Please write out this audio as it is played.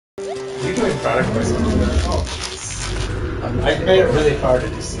product voice. Oh, jeez. I made it really hard to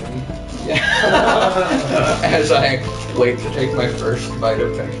do singing. Yeah. As I wait to take my first bite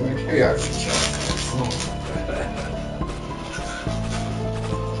of Benjamin. Here you are.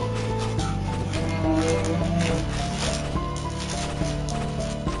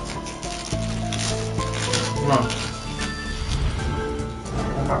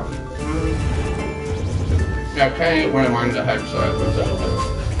 Yeah, I can't eat when I'm wearing the head, so I put this on.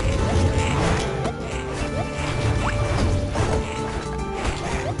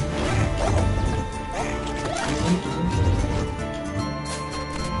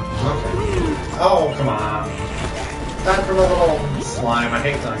 Oh, come on. Time for a little slime. I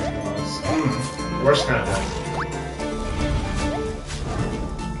hate dying from those. Worst kind of death.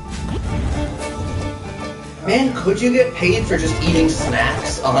 Man, could you get paid for just eating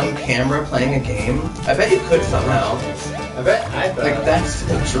snacks on camera playing a game? I bet you could somehow. I bet. Like, that's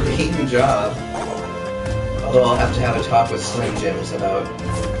the dream job. Although I'll have to have a talk with Slim Jims about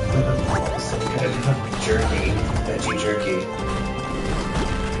some kind of jerky, veggie jerky.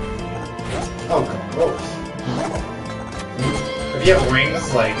 Oh, gross. If you have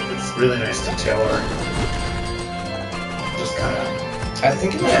wings, like, it's really nice to tail or just kind of... I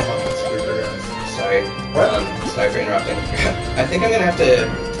think I'm gonna... Sorry. Sorry for interrupting. I think I'm gonna have to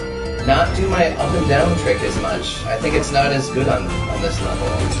not do my up and down trick as much. I think it's not as good on this level.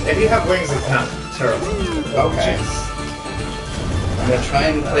 If you have wings, it's not terrible. Okay. I'm gonna try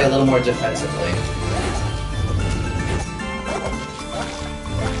and play a little more defensively.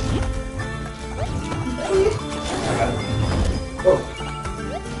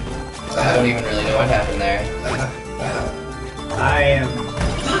 I don't even really know what happened there. I am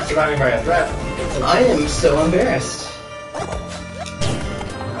surviving by a threat. I am so embarrassed.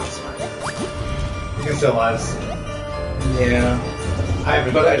 You can still lives. Yeah.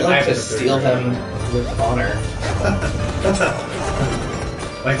 But I'd like to steal them with honor.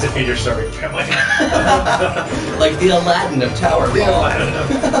 Like to feed your starving family. Like the Aladdin of Towerfall. The Aladdin of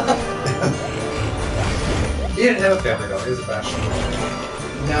He didn't have a family though, he was a bachelor.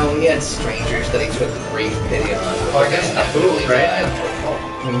 No, he had strangers that he took great pity on. Oh, I guess the food, right?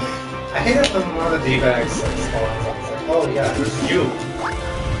 Oh. I hate it when one of the D-bags spawns up. It's like, oh yeah, there's you.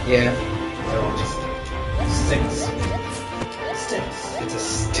 Yeah. No, it just stinks. Stinks. It's a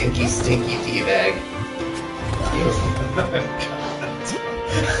stinky, stinky D-bag.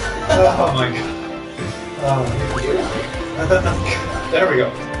 Oh my god. Oh, there we go.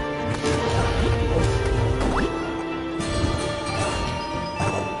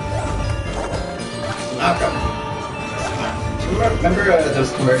 Do you remember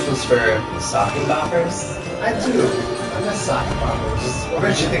those commercials for stocking boppers? I do. I miss stocking boppers. What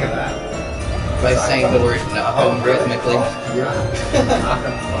did you think of that? By saying the word knock rhythmically. Yeah.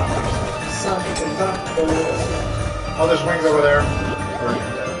 Stocking boppers. Stocking boppers. Oh, there's wings over there.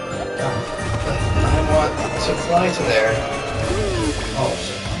 I want to fly to there. Oh,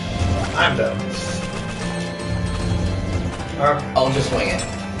 shit. I'm done. I'll just wing it.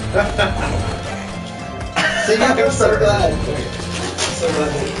 See, I'm so glad. So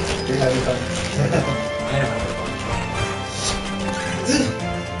glad that you're having fun. I am having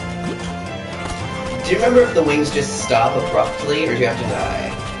fun. Do you remember if the wings just stop abruptly, or do you have to die?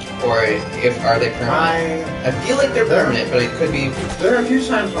 Or are they permanent? I feel like they're permanent, but it could be... There are a few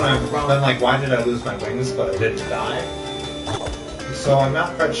times when I've been like, why did I lose my wings, but I didn't die? So I'm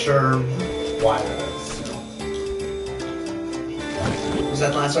not quite sure why that is. Was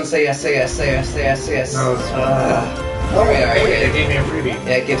that the last one? Say yes, say yes, say yes, say yes, say yes. No, it's alright, alright. It gave me a freebie.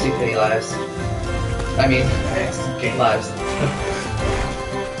 Yeah, it gives you pity lives. I mean, lives.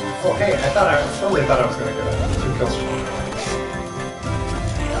 Oh, hey, I totally thought I was going to get 2 kills from it.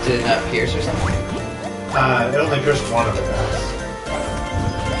 Did it not pierce or something? It only pierced one of the guys.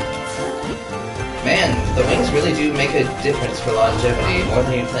 Man, the wings really do make a difference for longevity, more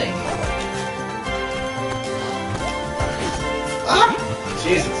than you think. Ah!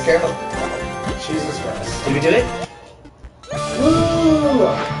 Jesus. Careful. Jesus Christ. Did we do it? Woo!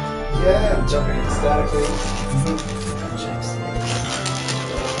 Yeah, I'm jumping ecstatically.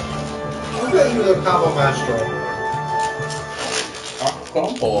 I'll get you the combo master.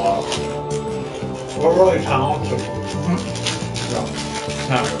 Combo. We're really talented. No,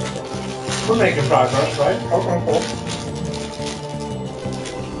 not really. We're making progress, right? Okay, cool.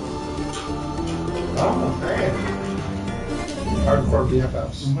 Oh, hey. Hardcore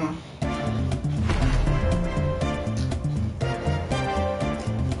BFFs.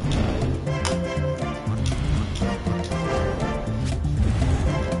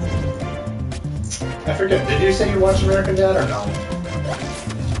 I forget, did you say you watched American Dad or no?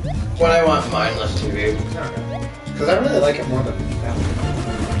 when I want mindless TV. Because I really like it more than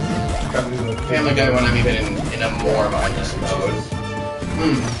Family Guy when I'm even in a more mindless mode.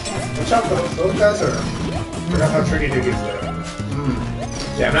 Watch out, those guys are... I forgot how tricky diggies are.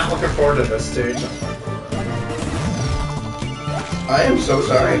 Yeah, I'm not looking forward to this stage. I am so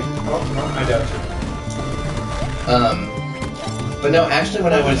sorry. Oh, no, I doubt you. But no, actually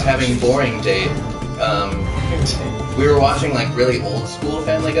when I was having boring date, we were watching like really old school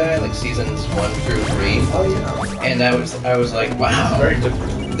Family Guy, like seasons 1 through 3. Oh yeah. And I was like, wow, Very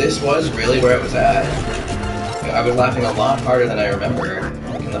different. this was really where it was at. I was laughing a lot harder than I remember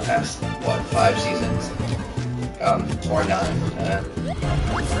like in the past, what, 5 seasons? Or 9.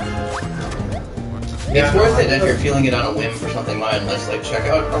 It's worth it if you're feeling it on a whim for something mindless. Like, check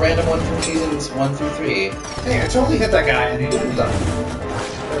out a random one from seasons 1 through 3. Hey, I totally hit that guy and he didn't die.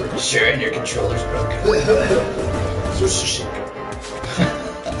 Sure, and your controller's broken.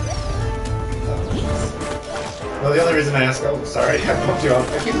 Well, the only reason I ask, oh, sorry, I bumped you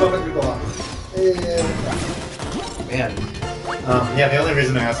off. I keep bumping people off. Man. Yeah, the only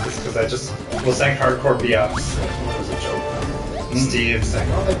reason I ask is because I just was saying hardcore BFs. It was a joke. Steve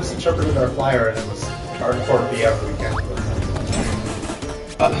saying, oh, they misinterpreted our flyer, and it was hardcore BF weekend.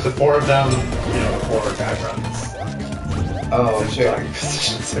 The 4 of them, you know, the 4 tag runs. Oh, sure.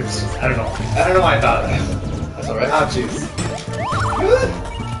 I don't know. I don't know why I thought of that. That's alright. Oh, jeez.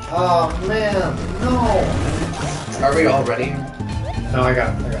 Oh, man. No. Are we all ready? No, I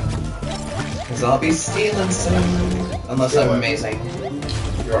got it. Because I'll be stealing soon. Unless I'm amazing.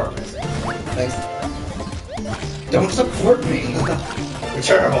 You are amazing. Thanks. Don't support me. You're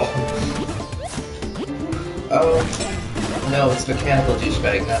terrible. Oh. No, it's mechanical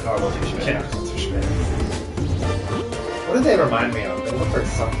douchebag, not normal douchebag. Mechanical douchebag. What did they remind me of? They look like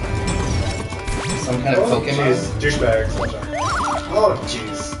something. Some kind of Pokemon? Jeez. Douchebags. Oh,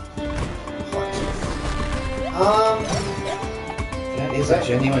 jeez. That is a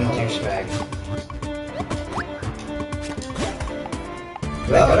genuine douchebag.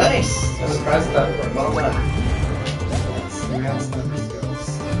 Oh, nice! I'm surprised at that worked. Well done.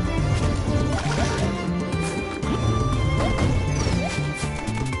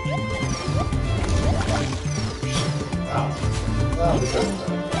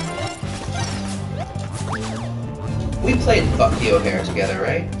 We played Fuck You O'Hare together,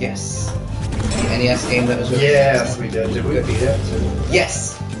 right? Yes. The NES game that was really Yes, we did. Did we beat it?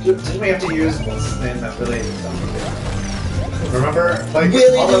 Yes! Didn't we have to use what's his name that really... Remember? Like,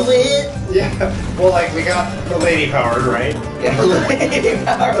 Willie DeWitt! Yeah. Well, like, we got the lady powered, right? Yeah, the lady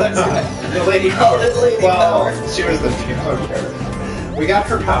power. The lady power. Lady well, power. she was the female character. We got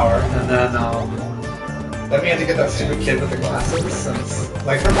her power, and then we had to get that stupid kid with the glasses. And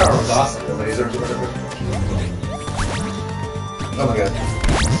like, her power was awesome, the lasers or whatever. Oh my god.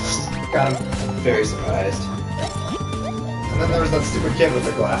 Got him. Very surprised. And then there was that stupid kid with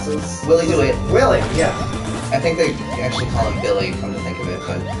the glasses. Willie DeWitt. Willie, yeah. I think they actually call him Billy, come to think of it,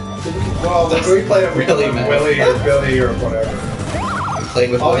 but... Well, we played him with Really Willie or Billy or whatever. We played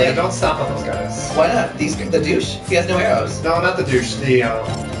with Oh Willie. yeah, don't stop on those guys. Why not? The douche? He has no arrows. No, not the douche. The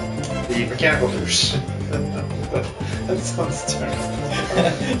mechanical douche. That sounds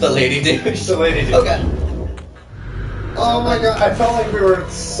terrible. The lady douche. The lady douche. Oh god. Oh my god, I felt like we were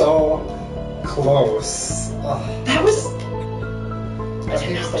so close. That was... I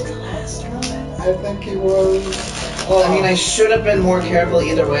think that was the last one. I think he was... I mean, I should have been more careful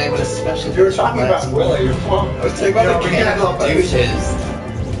either way, but especially... If you were talking about Willie, I was talking about the mechanical douches.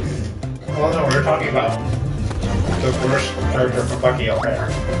 Oh no, we were talking about the worst character from Bucky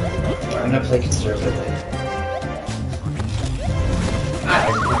O'Hare. I'm gonna play conservatively. I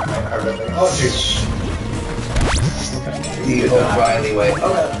really... Oh jeez. The O'Reilly way.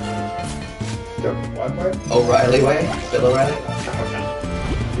 Oh god. The what way? O'Reilly way? Bill O'Reilly?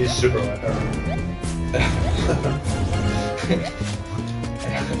 He's super wet.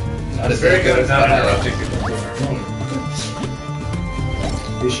 Not as very good at not but I- interrupting people.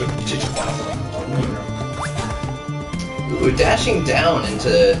 You should teach a class on Ooh, dashing down into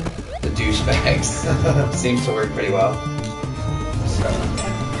the douchebags seems to work pretty well. So,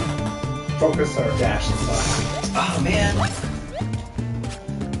 focus our dash inside. Oh man.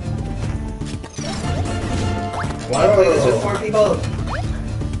 Wanna play this with 4 people?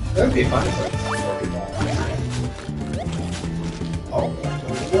 That would be fun if it was 4 people. Oh,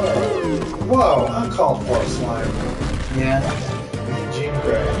 whoa. Whoa, uncalled for slime. Yeah. Jean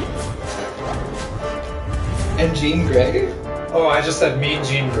Grey. And Jean Grey? Oh, I just said Mean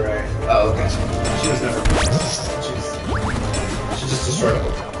Jean Grey. Oh, okay. She was never She just destroyed the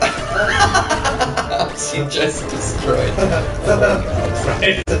whole town. She just destroyed.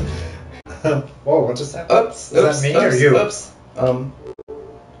 Right. Whoa, what just happened? Oops. Is that me or you? Oops. No.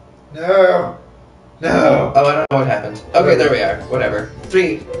 No. Oh, I don't know what happened. Okay, there we are. Whatever.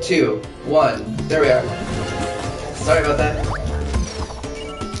 3, 2, 1. There we are. Sorry about that.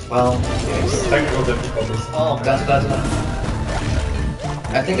 Well, yes. Technical difficulties. Oh, Da, da, da, da.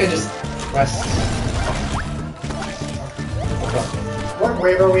 I think I just pressed. What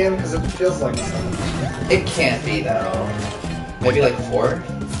wave are we in? Because it feels like 7. It can't be though. Maybe like 4?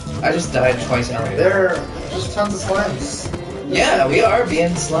 I just died twice earlier. There are just tons of slimes. Yeah, we are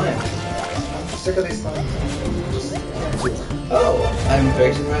being slimed. I'm sick of these slimes. Oh, I'm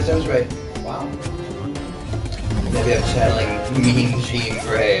very surprised I was right. Wow. Maybe I'm channeling Mean Jean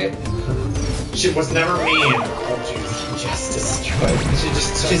Grey. She was never mean. Oh jeez. She just destroyed.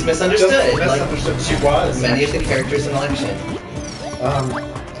 She's misunderstood. Just misunderstood. She was. Many of the characters in Election.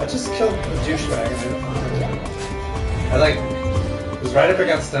 I just killed the douchebag and I don't know how to. I like was right up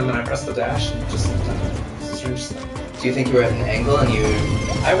against him and I pressed the dash and just it's a strange thing. Do you think you were at an angle and you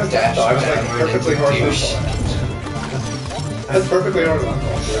I was dashed I was like downward perfectly into douche? horizontal. I was perfectly horizontal.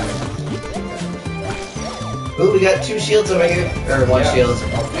 Ooh, we got 2 shields over here. Or 1 Yeah. shield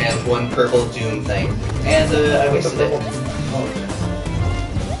and 1 purple doom thing. And I wasted it.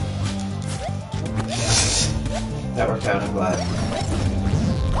 That worked out, I'm glad.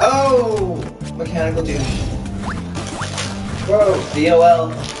 Oh! Mechanical douche. Whoa.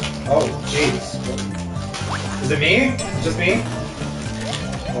 DOL. Oh jeez. Is it me? Just me?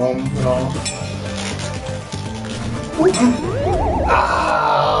 No.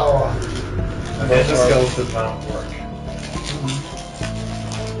 Ow! Okay, the skills did not work.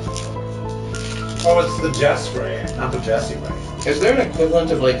 Oh, it's the Jess Ray, not the Jessie Ray. Is there an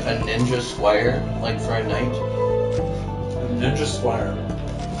equivalent of like a ninja squire, like for a knight? Ninja Squire.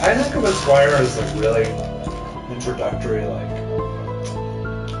 I think of a Squire as like really introductory, like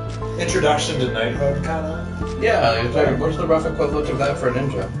introduction to knighthood kind of. Yeah, what's the rough equivalent of that for a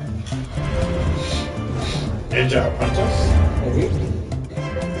ninja? Ninja apprentice. Maybe.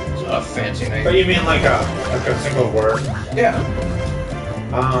 It's not a fancy name. But you mean like a single word? Yeah.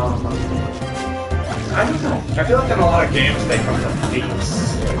 I don't know. I feel like in a lot of games they come from feats.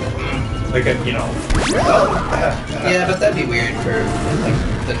 Like a, you know. Yeah, but that'd be weird for like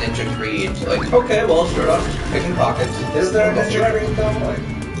the Ninja Creed. Like, okay, well, start off picking pockets. Is there a Ninja Creed though? Like,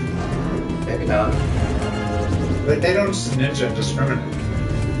 maybe not. like they don't just ninja indiscriminate.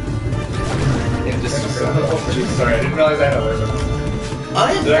 Yeah, just Oh, geez, sorry, I didn't realize I had a laser.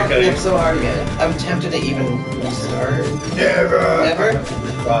 I am Is that fucking okay? up so hard again. I'm tempted to even restart. Never. Never?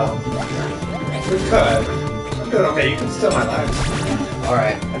 Well, we could. I'm doing okay. You can steal my life.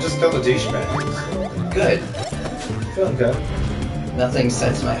 Alright, I just killed a douchebag. good. Feeling good. Nothing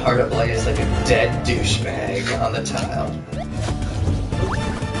sets my heart ablaze like a dead douchebag on the tile.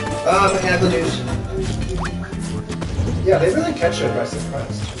 Oh, mechanical douche. Yeah, they really catch it by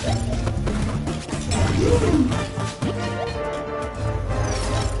surprise.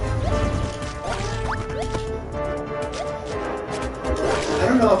 I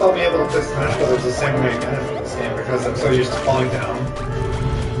don't know if I'll be able to play Smash Brothers the same way again for this game because I'm so used to falling down.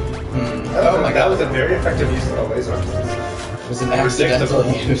 Oh my god, that was a very effective use of the laser. It was an accidental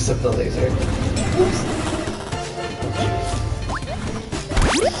use of the laser. Oops.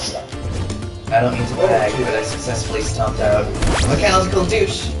 I don't mean to brag, but I successfully stomped out a mechanical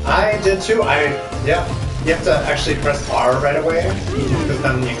douche. I did too. Yeah. You have to actually press R right away because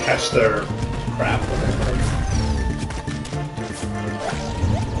then you catch their crap.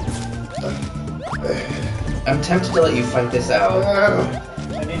 I'm tempted to let you fight this out.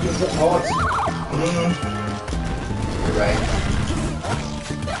 I need your support. You're right.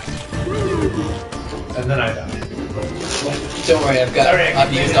 And then I die. Don't worry,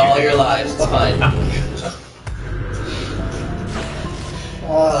 I've used all your lives. It's fine.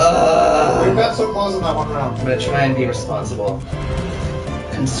 We got so close in that one round. I'm gonna try and be responsible.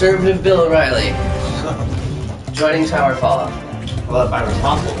 Conservative Bill O'Reilly. Joining Towerfall. Well, if I'm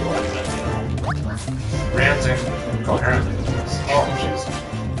responsible for it, then, you know, ranting incoherently. Oh, jeez.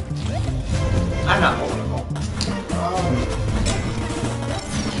 I'm not political.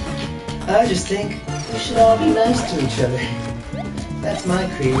 I just think we should all be nice to each other. That's my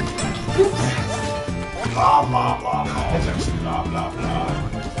creed. Oops. Blah, blah, blah, politics, blah, blah, blah.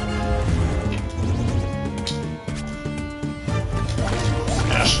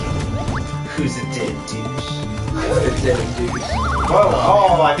 Smash. Who's a dead douche? What a dead douche. Whoa,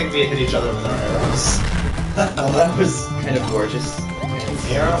 oh, I think we hit each other with our arrows. Well, that was kind of gorgeous.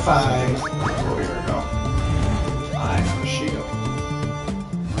 Arrow 5. Where we gonna go? I have a shield.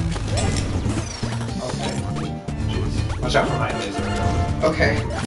 Okay. Jeez. Watch out for my laser. Okay.